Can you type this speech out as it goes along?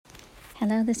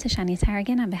Hello, this is Shani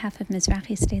Tarragon on behalf of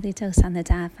Mizrahi's Daily Dose on the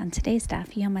Daf. On today's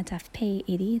Daf, Yom Daf Pei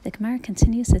 80, the Gemara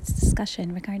continues its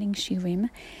discussion regarding shiurim,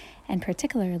 and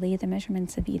particularly the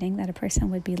measurements of eating that a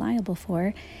person would be liable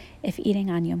for if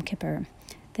eating on Yom Kippur.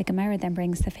 The Gemara then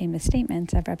brings the famous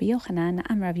statement of Rabbi Yochanan,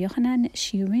 Rav Yochanan,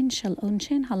 shiurin shel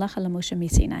onshin halacha l'Moshe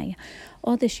miSinai.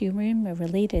 All the shiurim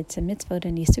related to mitzvot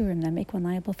and yisurim that make one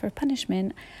liable for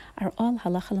punishment are all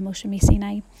halacha l'Moshe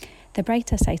miSinai. The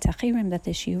Braita cites achirim that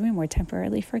the shiurim were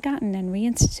temporarily forgotten and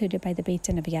reinstituted by the Beit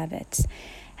Din of Yavitz.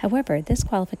 However, this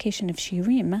qualification of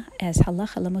shiurim as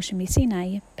halacha l'Moshe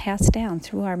miSinai passed down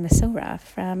through our Masorah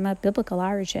from a biblical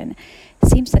origin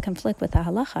seems to conflict with the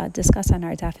halacha discussed on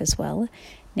our daf as well.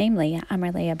 Namely,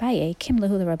 Amar le Abaye, Kim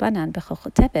lehu l'Rabbanan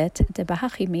b'chochotevet de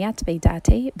bahachi miyatzvei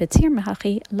date betir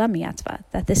mahachi la miyatzva,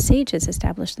 that the sages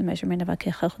established the measurement of a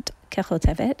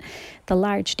kechotevet, the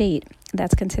large date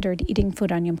that's considered eating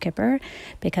food on Yom Kippur,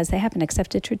 because they have an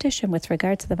accepted tradition with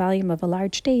regard to the volume of a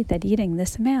large date that eating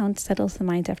this amount settles the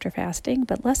mind after fasting,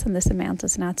 but less than this amount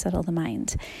does not settle the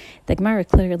mind. The Gemara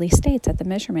clearly states that the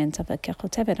measurement of a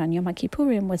kechotevet on Yom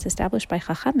HaKippurim was established by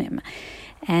Chachamim,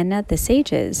 and the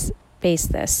sages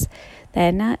based this.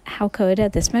 Then how could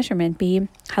this measurement be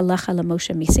halacha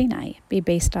l'Moshe miSinai, be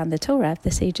based on the Torah if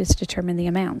the sages determine the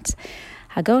amount?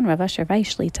 Hagon Rav Asher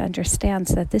Vaishlita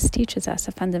understands that this teaches us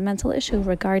a fundamental issue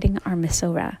regarding our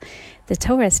Masorah. The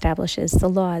Torah establishes the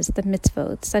laws, the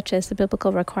mitzvot, such as the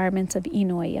biblical requirements of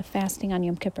Inoi, of fasting on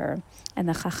Yom Kippur, and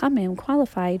the Chachamim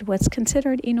qualified what's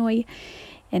considered Inoi.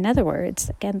 In other words,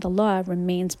 again, the law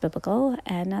remains biblical,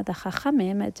 and the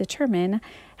Chachamim determine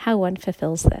how one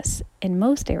fulfills this. In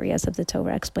most areas of the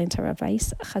Torah, explains Rav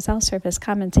Weiss, Chazal serve as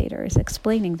commentators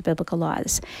explaining the biblical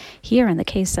laws. Here, in the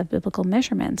case of biblical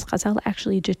measurements, Chazal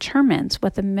actually determines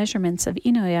what the measurements of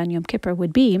Inoi on Yom Kippur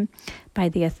would be by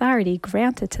the authority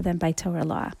granted to them by Torah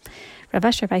law. Rav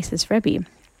Asher Weiss's Rebbe,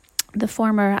 the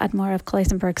former Admor of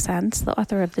Kloisenberg-Sens, the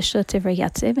author of the Shut Divrei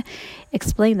Yatziv,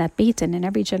 explained that Beit Din in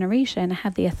every generation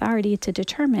have the authority to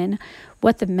determine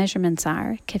what the measurements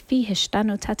are, kefi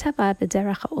hishtanu tateva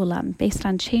b'derech ha'olam, based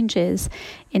on changes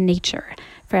in nature.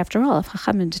 For after all, if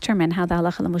Chachamim determine how the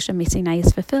halacha l'Moshe miSinai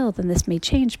is fulfilled, then this may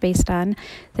change based on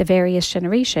the various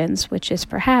generations, which is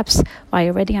perhaps why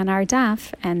already on our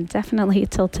daf, and definitely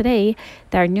till today,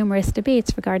 there are numerous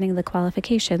debates regarding the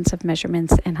qualifications of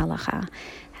measurements in halacha.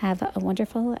 Have a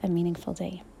wonderful and meaningful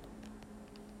day.